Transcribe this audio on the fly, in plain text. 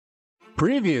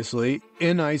Previously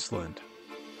in Iceland.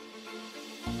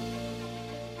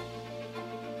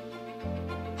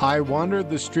 I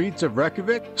wandered the streets of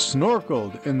Reykjavik,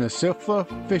 snorkeled in the Sifla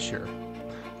fissure,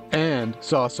 and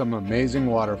saw some amazing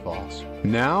waterfalls.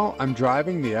 Now I'm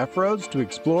driving the F-roads to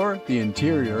explore the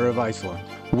interior of Iceland,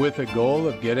 with a goal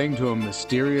of getting to a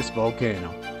mysterious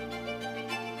volcano.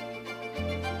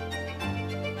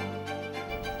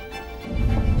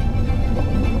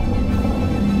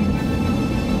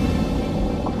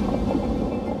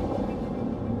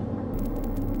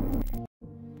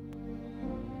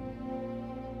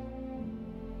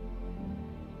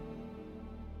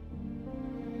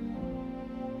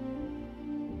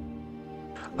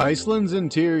 Iceland's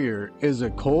interior is a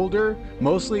colder,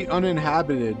 mostly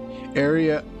uninhabited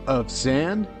area of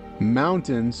sand,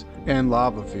 mountains, and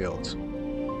lava fields.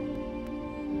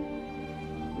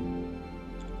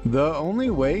 The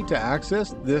only way to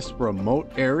access this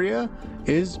remote area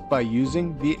is by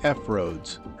using the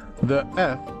F-roads. The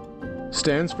F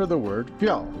stands for the word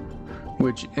fjall,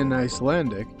 which in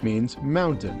Icelandic means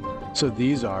mountain, so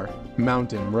these are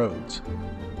mountain roads.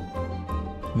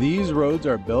 These roads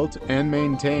are built and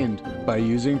maintained by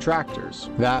using tractors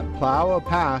that plow a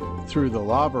path through the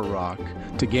lava rock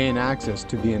to gain access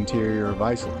to the interior of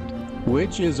Iceland,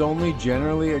 which is only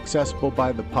generally accessible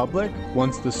by the public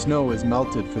once the snow is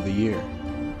melted for the year.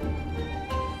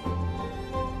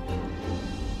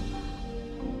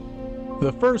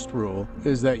 The first rule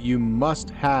is that you must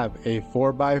have a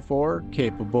 4x4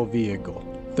 capable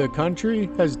vehicle. The country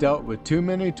has dealt with too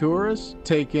many tourists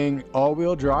taking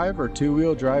all-wheel drive or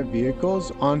two-wheel drive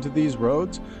vehicles onto these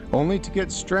roads only to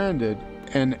get stranded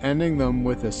and ending them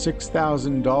with a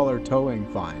 $6,000 towing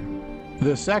fine.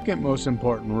 The second most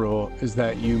important rule is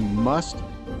that you must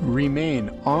remain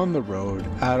on the road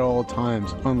at all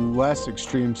times unless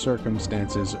extreme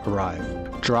circumstances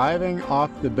arrive. Driving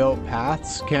off the built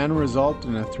paths can result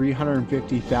in a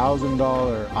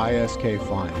 $350,000 ISK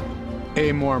fine.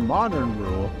 A more modern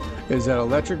rule is that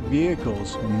electric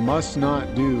vehicles must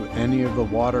not do any of the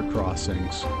water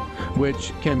crossings,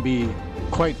 which can be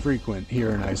quite frequent here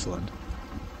in Iceland.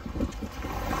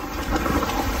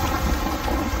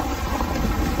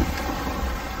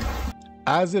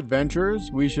 As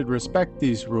adventurers, we should respect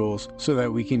these rules so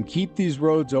that we can keep these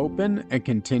roads open and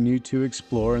continue to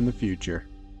explore in the future.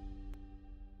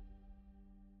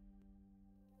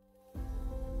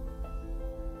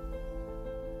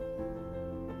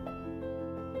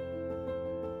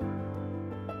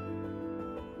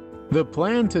 The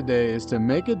plan today is to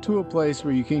make it to a place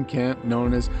where you can camp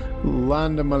known as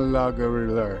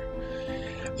Landamalagarur.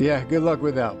 Yeah, good luck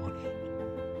with that one.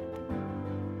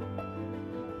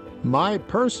 My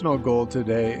personal goal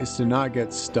today is to not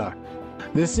get stuck.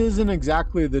 This isn't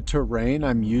exactly the terrain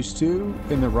I'm used to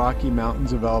in the Rocky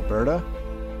Mountains of Alberta,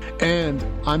 and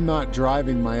I'm not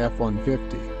driving my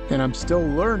F-150, and I'm still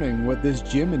learning what this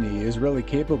Jimny is really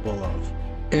capable of.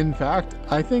 In fact,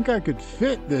 I think I could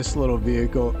fit this little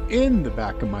vehicle in the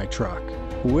back of my truck.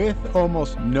 With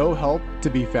almost no help to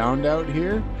be found out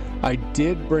here, I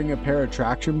did bring a pair of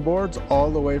traction boards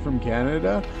all the way from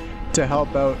Canada to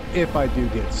help out if I do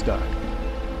get stuck.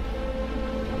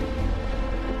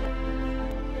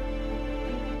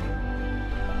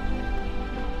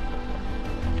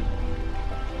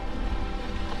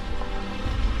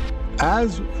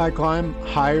 As I climb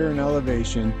higher in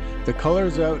elevation, the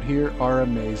colors out here are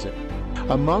amazing.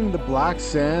 Among the black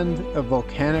sand of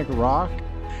volcanic rock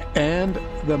and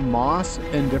the moss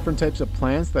and different types of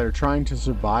plants that are trying to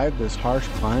survive this harsh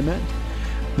climate,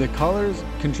 the colors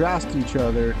contrast each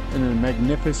other in a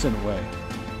magnificent way.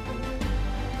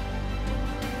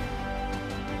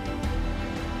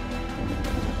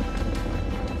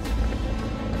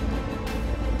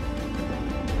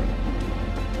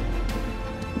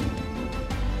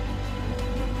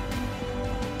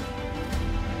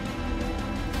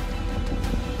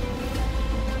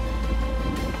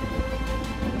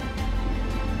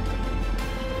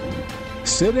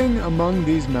 Sitting among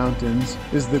these mountains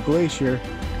is the glacier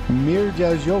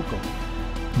Myrdalsjokull.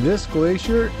 This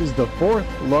glacier is the fourth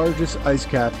largest ice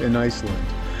cap in Iceland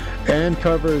and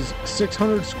covers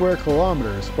 600 square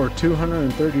kilometers or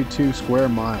 232 square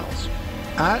miles.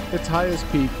 At its highest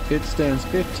peak, it stands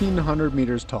 1,500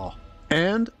 meters tall,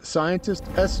 and scientists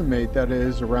estimate that it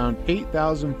is around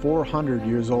 8,400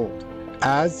 years old.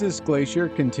 As this glacier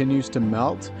continues to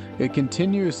melt, it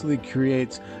continuously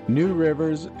creates new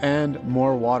rivers and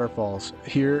more waterfalls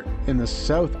here in the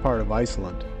south part of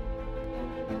Iceland.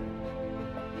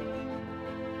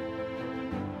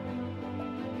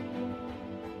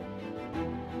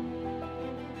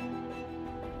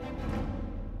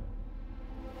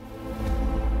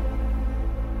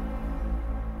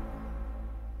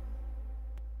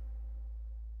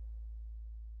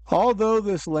 Although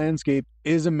this landscape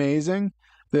is amazing,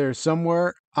 there's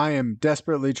somewhere I am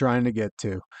desperately trying to get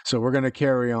to, so we're going to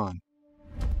carry on.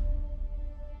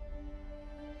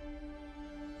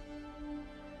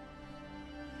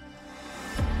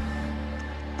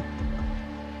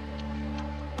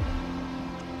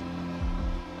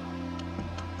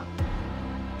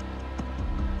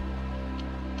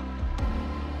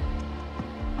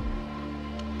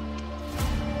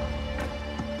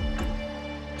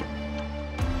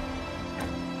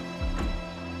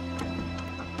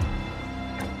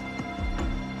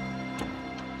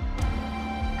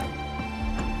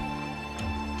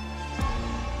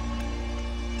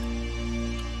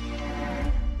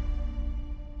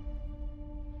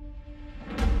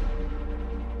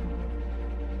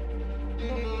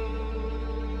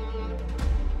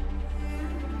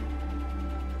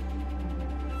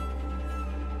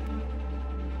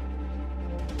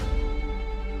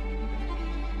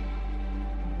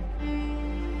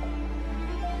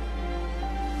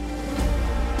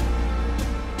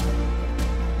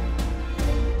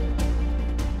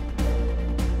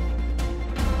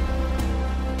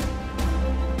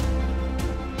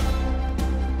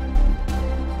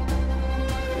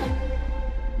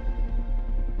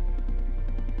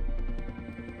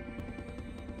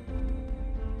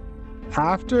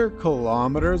 After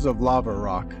kilometers of lava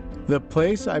rock, the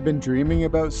place I've been dreaming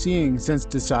about seeing since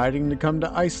deciding to come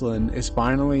to Iceland is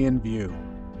finally in view.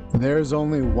 There's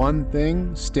only one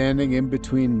thing standing in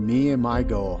between me and my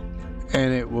goal,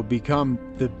 and it will become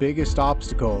the biggest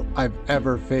obstacle I've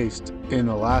ever faced in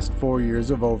the last 4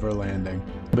 years of overlanding.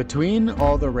 Between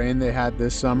all the rain they had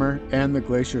this summer and the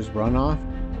glaciers runoff,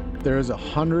 there is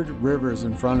 100 rivers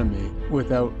in front of me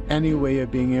without any way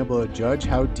of being able to judge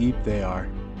how deep they are.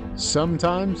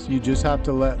 Sometimes you just have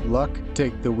to let luck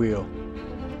take the wheel.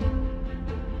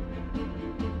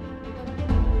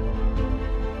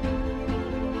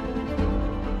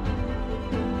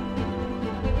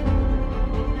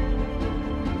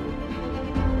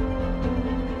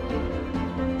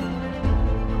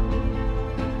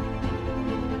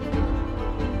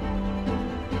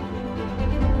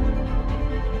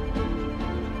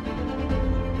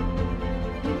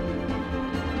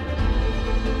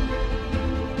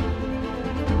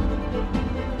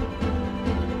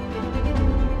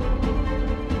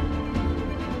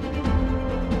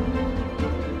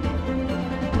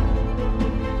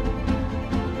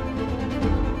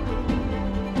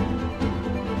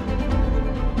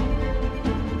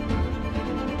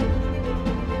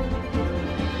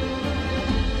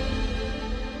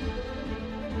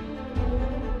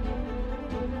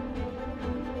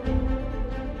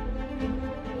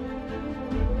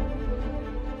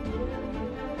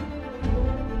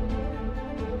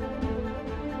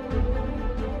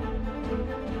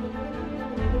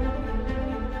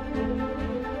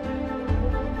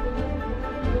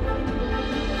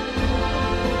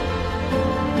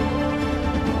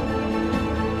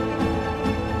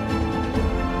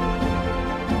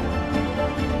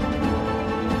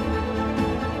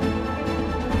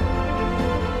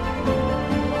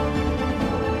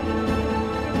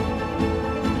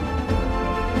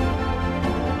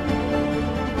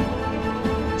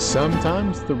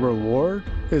 Sometimes the reward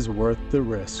is worth the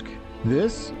risk.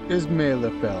 This is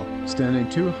Maelifell, standing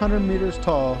 200 meters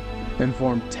tall and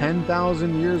formed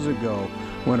 10,000 years ago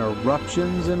when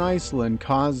eruptions in Iceland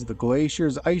caused the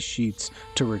glacier's ice sheets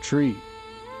to retreat.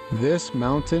 This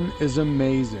mountain is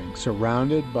amazing,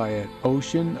 surrounded by an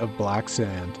ocean of black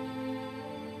sand.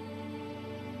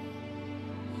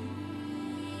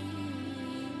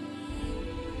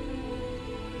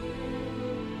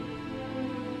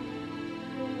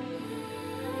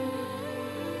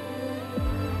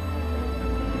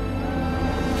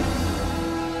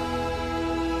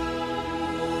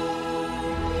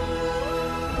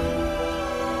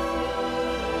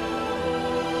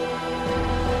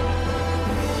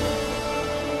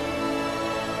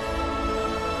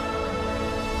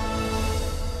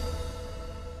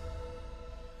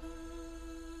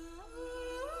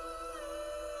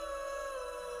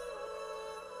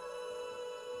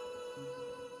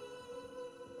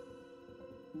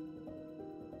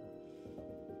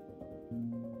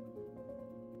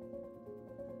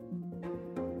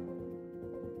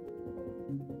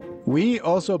 We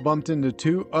also bumped into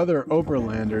 2 other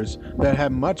overlanders that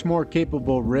had much more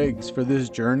capable rigs for this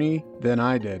journey than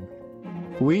I did.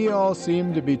 We all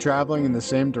seemed to be traveling in the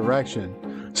same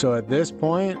direction, so at this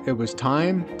point it was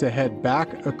time to head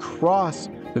back across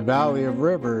the Valley of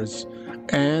Rivers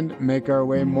and make our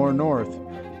way more north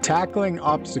Tackling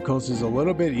obstacles is a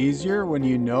little bit easier when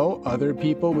you know other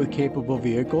people with capable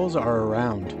vehicles are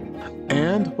around.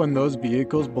 And when those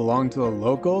vehicles belong to the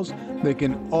locals, they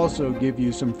can also give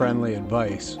you some friendly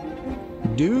advice.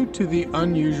 Due to the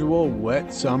unusual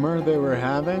wet summer they were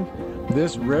having,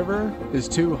 this river is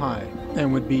too high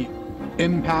and would be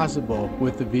impassable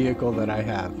with the vehicle that I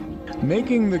have.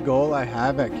 Making the goal I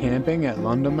have at camping at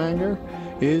Lundomanger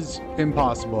is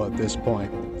impossible at this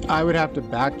point. I would have to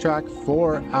backtrack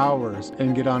 4 hours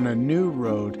and get on a new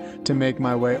road to make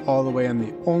my way all the way on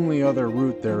the only other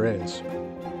route there is.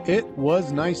 It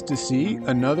was nice to see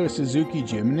another Suzuki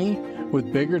Jimny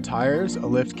with bigger tires, a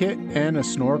lift kit, and a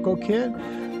snorkel kit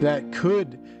that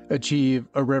could achieve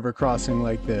a river crossing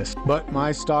like this, but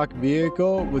my stock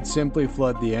vehicle would simply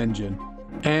flood the engine,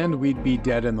 and we'd be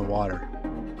dead in the water.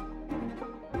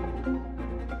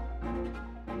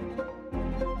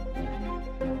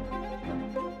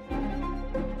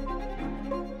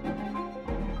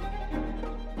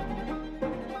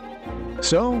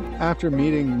 So, after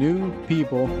meeting new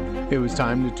people, it was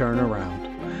time to turn around.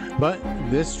 But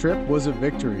this trip was a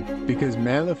victory because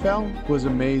Maelifell was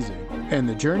amazing, and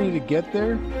the journey to get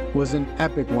there was an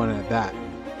epic one at that.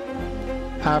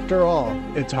 After all,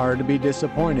 it's hard to be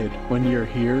disappointed when you're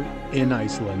here in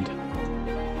Iceland.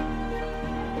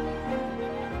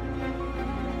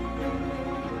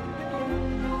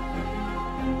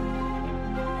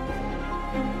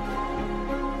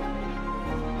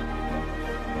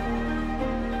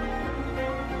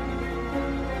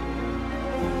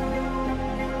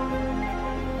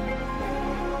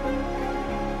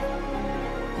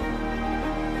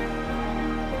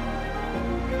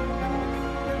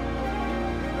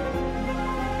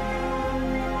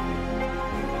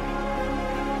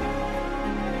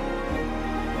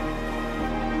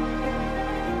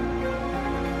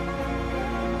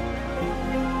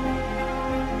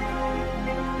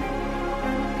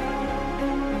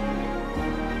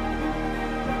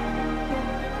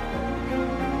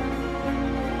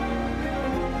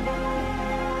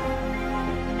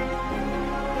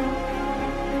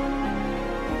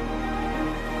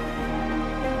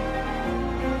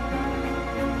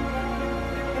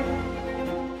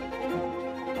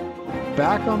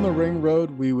 Back on the ring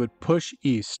road, we would push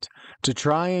east to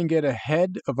try and get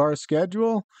ahead of our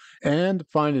schedule and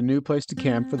find a new place to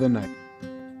camp for the night.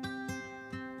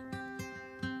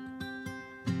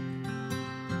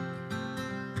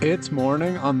 It's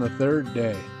morning on the third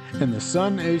day, and the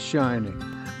sun is shining,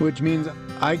 which means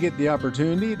I get the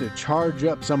opportunity to charge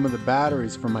up some of the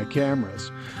batteries for my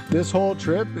cameras. This whole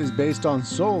trip is based on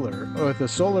solar, with a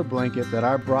solar blanket that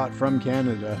I brought from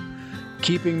Canada,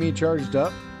 keeping me charged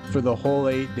up for the whole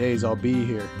 8 days I'll be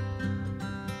here.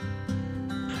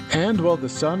 And while the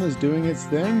sun is doing its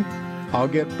thing, I'll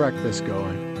get breakfast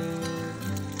going.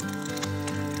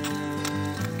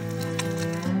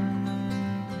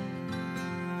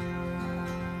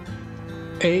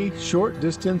 A short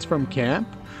distance from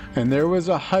camp, and there was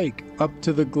a hike up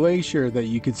to the glacier that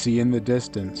you could see in the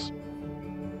distance.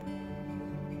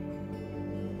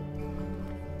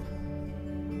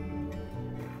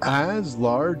 As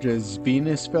large as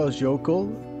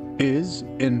Svinafellsjokull is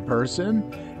in person,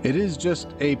 it is just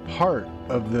a part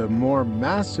of the more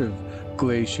massive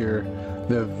glacier,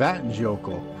 the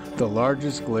Vatnajökull, the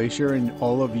largest glacier in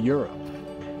all of Europe.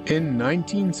 In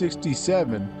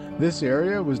 1967, this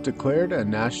area was declared a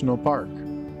national park.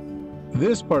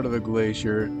 This part of the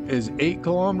glacier is 8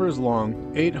 kilometers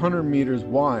long, 800 meters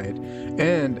wide,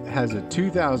 and has a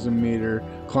 2,000 meter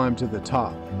climb to the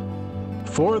top.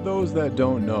 For those that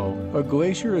don't know, a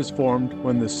glacier is formed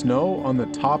when the snow on the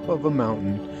top of a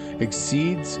mountain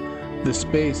exceeds the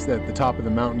space that the top of the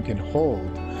mountain can hold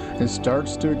and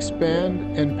starts to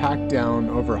expand and pack down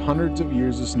over hundreds of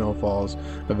years of snowfalls,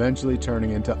 eventually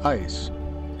turning into ice.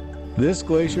 This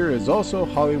glacier is also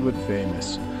Hollywood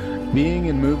famous, being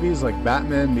in movies like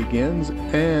Batman Begins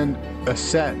and a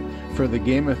set for the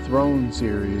Game of Thrones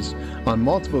series on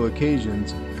multiple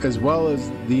occasions, as well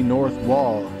as the North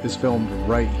Wall is filmed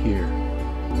right here.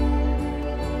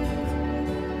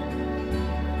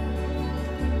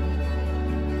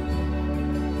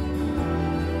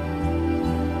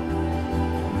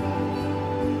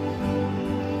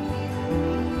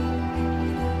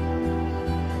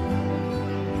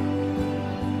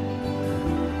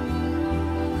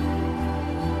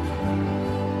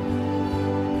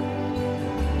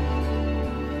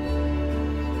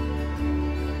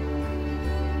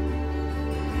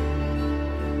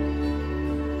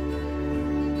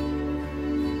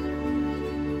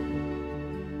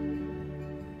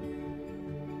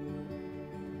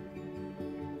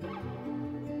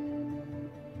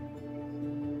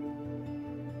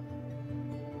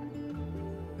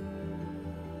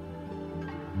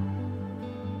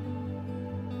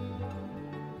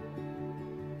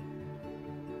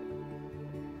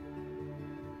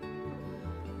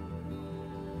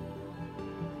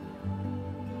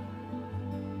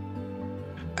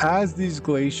 As these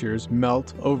glaciers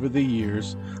melt over the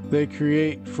years, they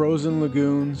create frozen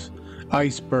lagoons,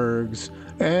 icebergs,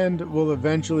 and will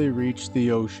eventually reach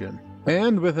the ocean.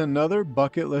 And with another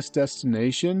bucket list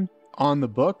destination on the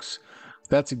books,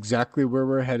 that's exactly where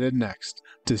we're headed next,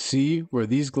 to see where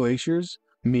these glaciers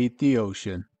meet the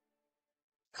ocean.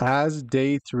 As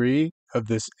day 3 of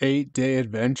this 8-day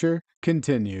adventure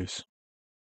continues.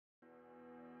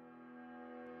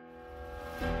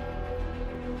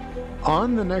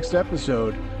 On the next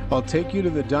episode, I'll take you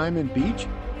to the Diamond Beach,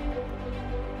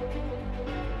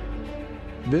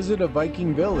 visit a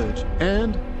Viking village,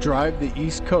 and drive the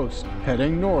East Coast,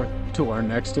 heading north to our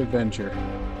next adventure.